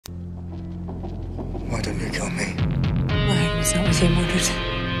It's not with you murdered.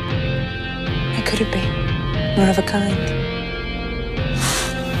 How could it be? One of a kind.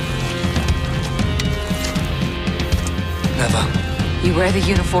 Never. You wear the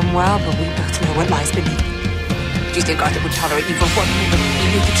uniform well, but we both know what lies beneath. Do you think Arthur would tolerate you for 1 minute if he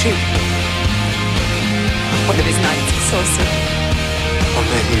knew the truth? One of his nights is so sick. One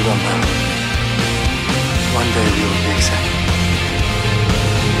day we will know. One day we will be accepted.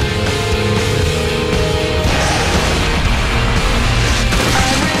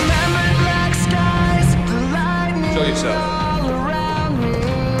 Show yourself.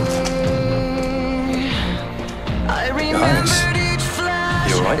 Your Highness,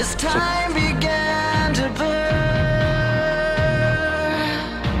 you all right?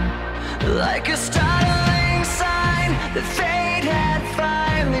 Like a startling sign that fate had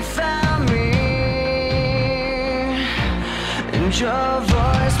finally found me, and your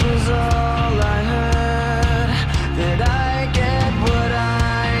voice